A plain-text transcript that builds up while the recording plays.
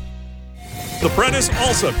The Prentice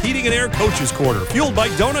Allsup Heating and Air Coaches Corner, fueled by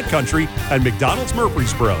Donut Country and McDonald's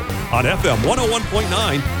Murfreesboro on FM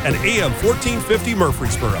 101.9 and AM 1450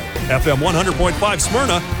 Murfreesboro, FM 100.5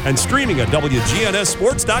 Smyrna, and streaming at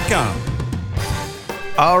WGNSSports.com.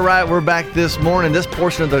 All right, we're back this morning. This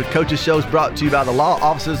portion of the Coaches Show is brought to you by the law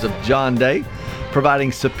offices of John Day,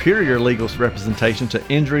 providing superior legal representation to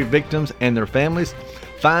injury victims and their families.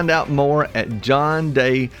 Find out more at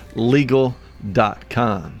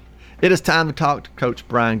johndaylegal.com. It is time to talk to Coach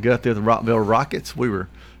Brian Guthrie of the Rockville Rockets. We were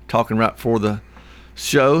talking right before the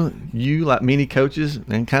show. You, like many coaches,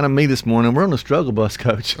 and kind of me this morning, we're on the struggle bus,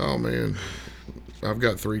 Coach. Oh, man. I've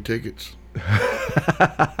got 3 tickets.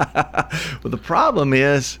 Well, the problem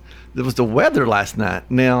is there was the weather last night.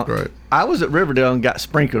 Now, right. I was at Riverdale and got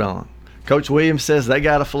sprinkled on. Coach Williams says they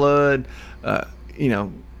got a flood.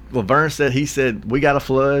 Laverne said we got a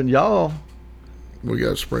flood. Y'all, we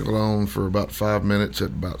got sprinkled on for about 5 minutes at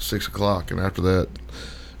about 6 o'clock, and after that,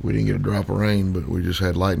 we didn't get a drop of rain, but we just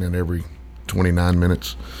had lightning every 29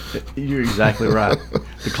 minutes. You're exactly right.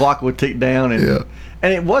 The clock would tick down, and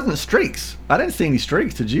it wasn't streaks. I didn't see any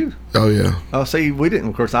streaks. Did you? Oh, yeah. Oh, see, we didn't.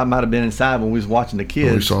 Of course, I might have been inside when we was watching the kids.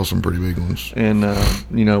 Well, we saw some pretty big ones. And,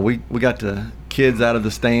 we got the kids out of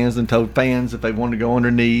the stands and told fans if they wanted to go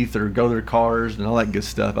underneath or go to their cars and all that good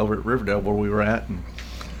stuff over at Riverdale where we were at. And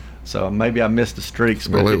so maybe I missed the streaks.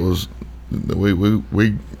 Well, it was we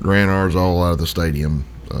ran ours all out of the stadium.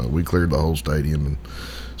 We cleared the whole stadium, and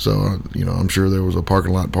so I'm sure there was a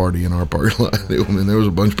parking lot party in our parking lot. I mean, there was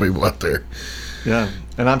a bunch of people out there. Yeah,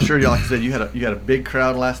 and I'm sure, like you said, you had a big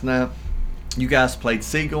crowd last night. You guys played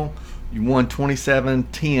Siegel. You won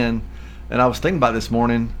 27-10, and I was thinking about this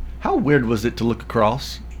morning, how weird was it to look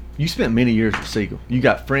across? You spent many years at Siegel. You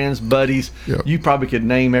got friends, buddies. Yep. You probably could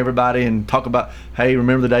name everybody and talk about, hey,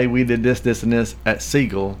 remember the day we did this, this, and this at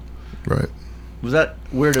Siegel. Right. Was that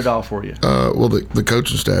weird at all for you? Well, the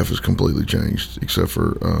coaching staff has completely changed, except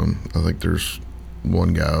for I think there's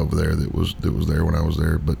one guy over there that was there when I was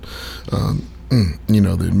there, but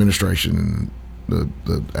the administration and the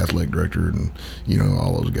athletic director and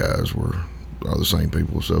all those guys are the same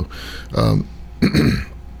people. So,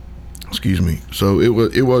 excuse me. So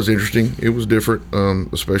it was interesting. It was different,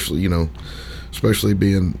 especially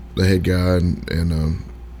being the head guy and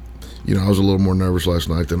I was a little more nervous last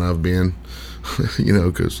night than I've been,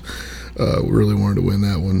 because we really wanted to win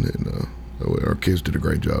that one, and our kids did a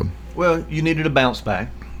great job. Well, you needed a bounce back.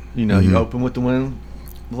 You opened with the win,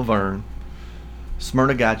 Laverne.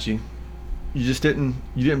 Smyrna got you. You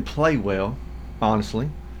didn't play well, honestly.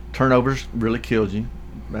 Turnovers really killed you.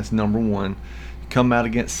 That's number one. You come out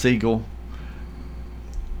against Siegel.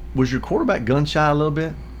 Was your quarterback gun shy a little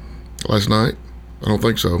bit? Last night? I don't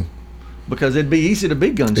think so. Because it'd be easy to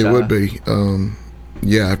be gun shy. It would be.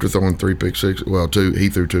 After throwing 3 pick six, well, 2, he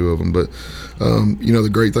threw 2 of them. But, the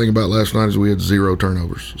great thing about last night is we had 0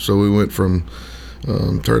 turnovers. So we went from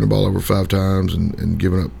turning the ball over 5 times and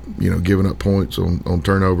giving up points on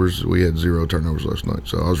turnovers. We had 0 turnovers last night.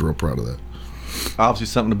 So I was real proud of that. Obviously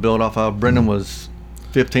something to build off of. Brendan was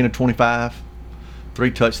 15 of 25,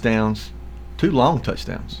 3 touchdowns, 2 long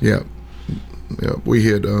touchdowns. Yeah. We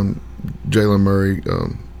had Jalen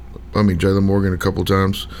Morgan a couple of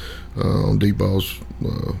times on deep balls.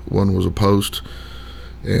 One was a post,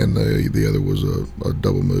 and the other was a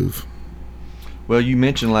double move. Well, you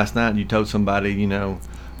mentioned last night you told somebody, on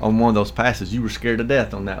one of those passes, you were scared to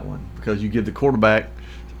death on that one because you give the quarterback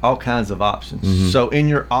all kinds of options. Mm-hmm. So in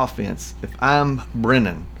your offense, if I'm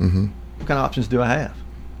Brennan, what kind of options do I have?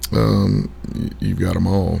 You've got them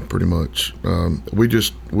all pretty much.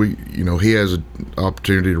 He has an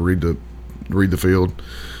opportunity to read the field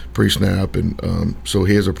pre-snap, and so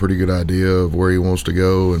he has a pretty good idea of where he wants to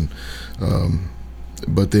go, and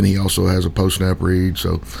but then he also has a post-snap read.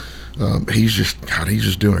 So he's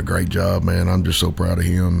just doing a great job, man. I'm just so proud of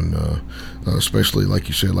him, and especially like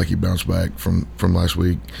you said, like he bounced back from last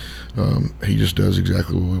week. He just does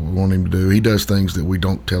exactly what we want him to do. He does things that we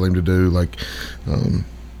don't tell him to do. Like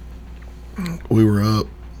we were up,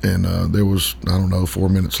 and there was 4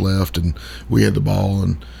 minutes left, and we had the ball,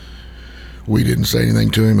 and we didn't say anything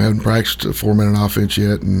to him. Haven't practiced a 4-minute offense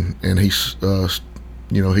yet, and he's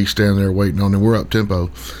he's standing there waiting on him. We're up tempo,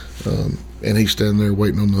 and he's standing there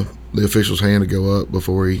waiting on the official's hand to go up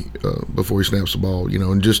before he snaps the ball.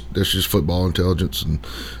 And that's just football intelligence and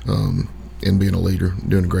being a leader,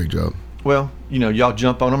 doing a great job. Well, y'all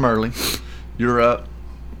jump on them early. You're up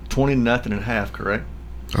 20-0 at half, correct?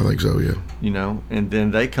 I think so, yeah. And then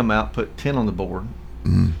they come out, put 10 on the board.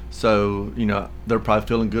 Mm-hmm. So, they're probably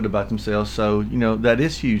feeling good about themselves. So, that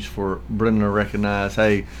is huge for Brendan to recognize,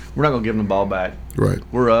 hey, we're not going to give them the ball back. Right.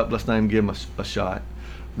 We're up. Let's not even give them a shot.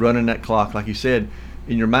 running that clock. Like you said,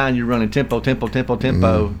 in your mind, you're running tempo,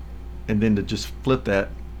 and then to just flip that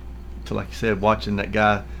to, like you said, watching that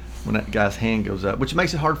guy when that guy's hand goes up, which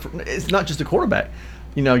makes it hard for. It's not just a quarterback.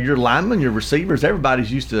 Your linemen, your receivers,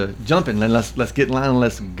 everybody's used to jumping and let's get in line and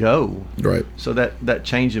let's go. Right. So that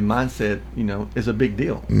change in mindset, is a big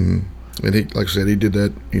deal. Mm-hmm. And he, like I said, he did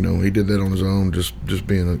that. He did that on his own, just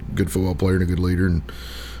being a good football player and a good leader, and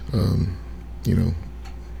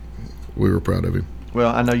we were proud of him.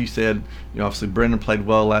 Well, I know you said, obviously Brendan played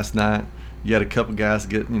well last night. You had a couple guys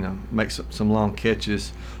get, make some long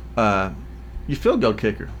catches. Your field goal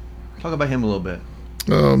kicker, talk about him a little bit.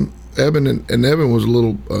 Evan was a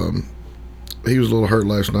little. He was a little hurt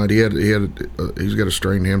last night. He's got a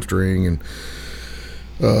strained hamstring, and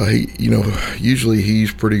usually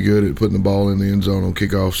he's pretty good at putting the ball in the end zone on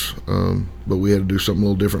kickoffs. But we had to do something a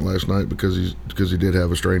little different last night because he did have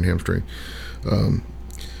a strained hamstring.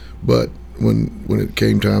 But when it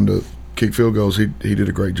came time to kick field goals, he did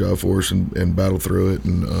a great job for us and battled through it,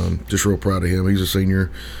 and just real proud of him. He's a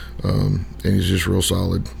senior, and he's just real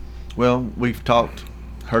solid. Well, we've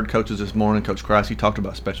heard coaches this morning. Coach Christ, he talked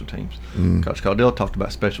about special teams. Mm-hmm. Coach Caudill talked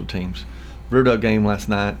about special teams. Riverdale game last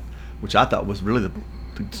night, which I thought was really the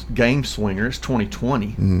game swinger. It's 2020.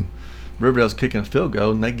 Mm-hmm. Riverdale's kicking a field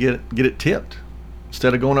goal, and they get it tipped.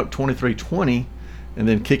 Instead of going up 23-20 and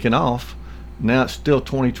then kicking off, now it's still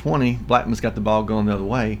 20-20. Blackman's got the ball going the other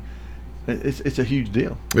way. It's a huge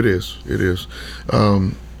deal. It is.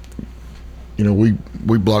 We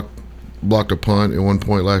blocked a punt at one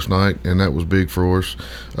point last night, and that was big for us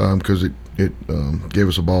because it gave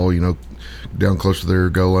us a ball, down close to their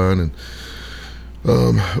goal line,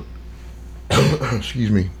 and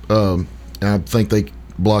excuse me. I think they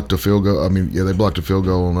blocked a field goal. They blocked a field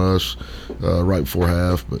goal on us right before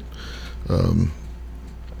half, but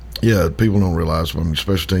people don't realize.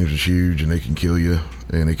 Special teams is huge, and they can kill you,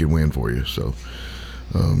 and it can win for you. So,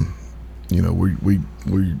 we're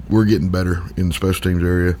getting better in the special teams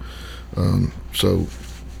area. So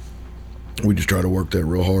we just try to work that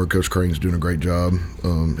real hard. Coach Crane's doing a great job.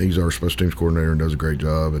 He's our special teams coordinator and does a great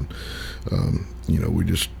job. And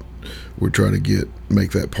we try to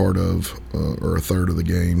make that part of or a third of the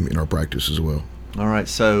game in our practice as well. All right,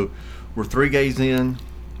 so we're 3 games in.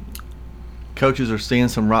 Coaches are seeing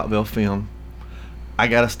some Rockville film. I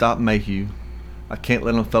got to stop Mayhew. I can't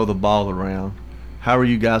let them throw the ball around. How are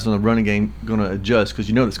you guys on the running game going to adjust?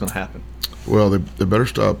 Because that's going to happen. Well, they better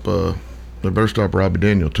stop. They better stop Robbie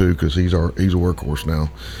Daniel too, because he's a workhorse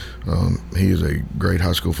now. He is a great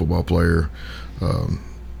high school football player,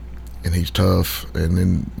 and he's tough. And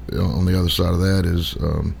then on the other side of that is,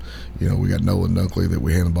 we got Nolan Dunkley that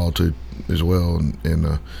we hand the ball to as well,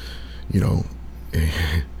 and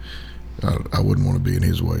I wouldn't want to be in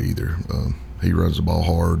his way either. He runs the ball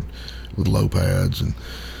hard with low pads, and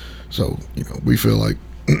so we feel like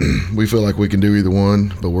we can do either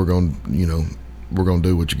one, but we're going to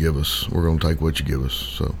do what you give us. We're going to take what you give us.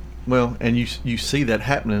 So well, and you see that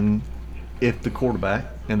happening if the quarterback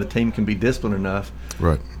and the team can be disciplined enough,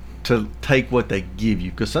 right, to take what they give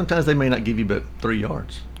you, because sometimes they may not give you but 3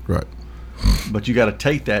 yards, right. But you got to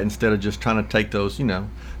take that instead of just trying to take those.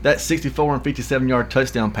 That 64 and 57-yard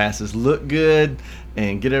touchdown passes look good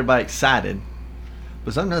and get everybody excited,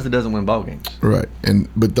 but sometimes it doesn't win ball games. Right,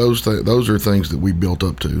 but those are things that we built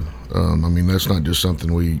up to. That's not just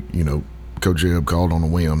something we Coach Jeb called on a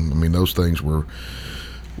whim. Those things were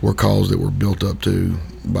calls that were built up to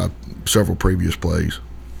by several previous plays.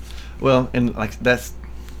 Well, and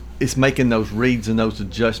it's making those reads and those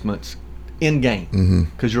adjustments in game,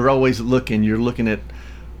 because you're always looking at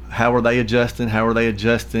how are they adjusting,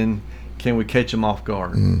 can we catch them off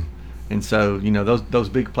guard, and so those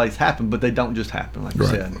big plays happen, but they don't just happen like you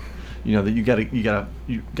said. That you got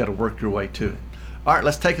to work your way to it. All right,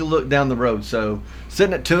 let's take a look down the road. So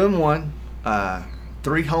sitting at 2-1,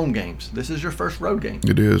 3 home games. This is your first road game.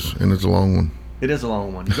 It is, and it's a long one. It is a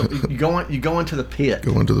long one. You go into the pit.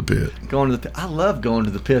 Going to the pit. I love going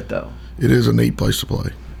to the pit though. It is a neat place to play.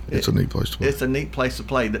 It's a neat place to play. It's a neat place to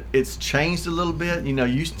play. It's changed a little bit.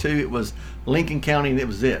 Used to it was Lincoln County and it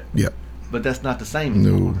was it. Yeah. But that's not the same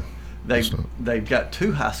anymore. No, they've got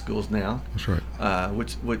 2 high schools now. That's right.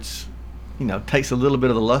 Which takes a little bit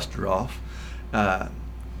of the luster off.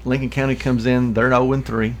 Lincoln County comes in, they're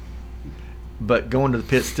 0-3, but going to the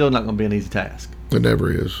pit's still not going to be an easy task. It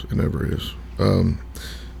never is.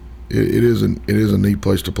 It is a neat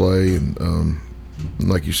place to play, and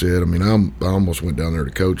like you said, I almost went down there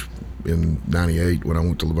to coach in '98 when I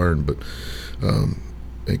went to Laverne, but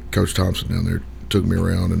Coach Thompson down there took me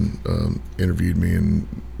around and interviewed me and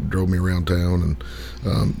drove me around town.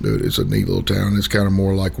 And it's a neat little town. It's kind of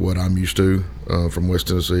more like what I'm used to from West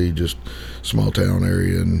Tennessee, just small town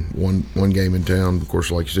area and one game in town. Of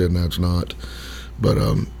course, like you said, now it's not. But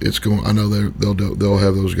it's going. I know they'll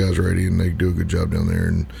have those guys ready, and they do a good job down there.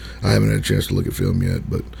 And I haven't had a chance to look at film yet,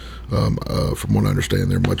 but from what I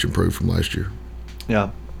understand, they're much improved from last year.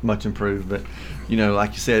 Yeah, much improved. But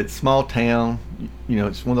like you said, it's small town.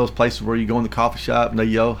 It's one of those places where you go in the coffee shop and they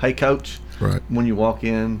yell, "Hey, coach!" Right. When you walk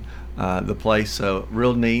in the place. So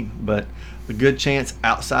real neat, but a good chance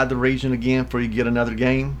outside the region again for you to get another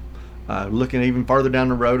game. Looking even farther down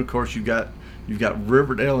the road, of course, you've got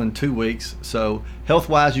Riverdale in 2 weeks. So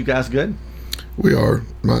health-wise, you guys good? We are.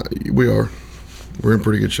 We're in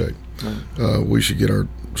pretty good shape. Right. We should get our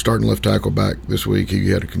starting left tackle back this week. He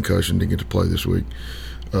had a concussion, didn't get to play this week.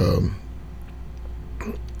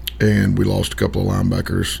 And we lost a couple of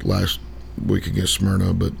linebackers last week against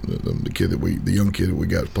Smyrna, but the young kid that we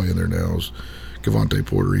got playing there now is Cavante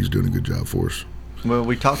Porter. He's doing a good job for us. Well,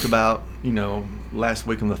 we talked about, last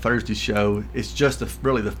week on the Thursday show, it's just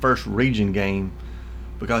really the first region game,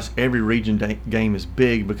 because every region game is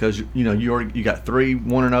big, because you got 3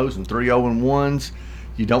 1-0s and 3 0-1s.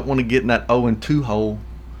 You don't want to get in that 0-2 hole,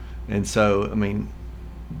 and so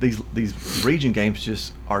these region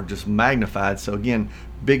games are magnified. So again,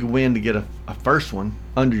 big win to get a first one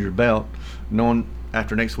under your belt, knowing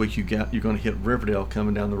after next week you're going to hit Riverdale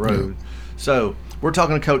coming down the road. Yeah. So we're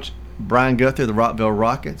talking to Coach Brian Guthrie of the Rockville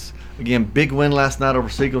Rockets. Again, big win last night over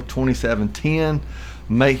Siegel, 27-10.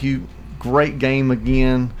 Mayhew, great game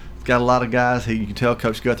again. It's got a lot of guys. You can tell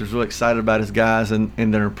Coach Guthrie's really excited about his guys and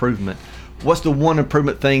their improvement. What's the one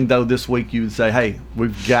improvement thing, though, this week you would say, hey,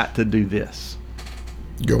 we've got to do this?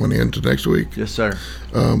 Going into next week? Yes, sir.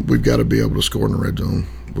 We've got to be able to score in the red zone.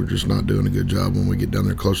 We're just not doing a good job when we get down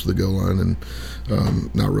there close to the goal line,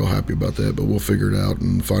 and not real happy about that. But we'll figure it out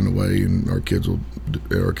and find a way, and our kids will do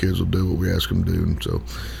what we ask them to do. And so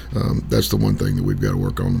that's the one thing that we've got to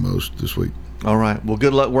work on the most this week. All right. Well,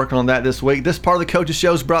 good luck working on that this week. This part of the Coach's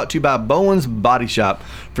Show is brought to you by Bowen's Body Shop.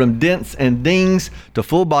 From dents and dings to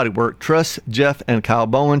full body work, trust Jeff and Kyle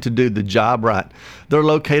Bowen to do the job right. They're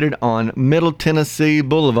located on Middle Tennessee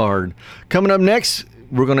Boulevard. Coming up next,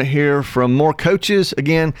 we're going to hear from more coaches.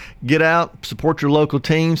 Again, get out, support your local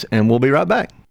teams, and we'll be right back.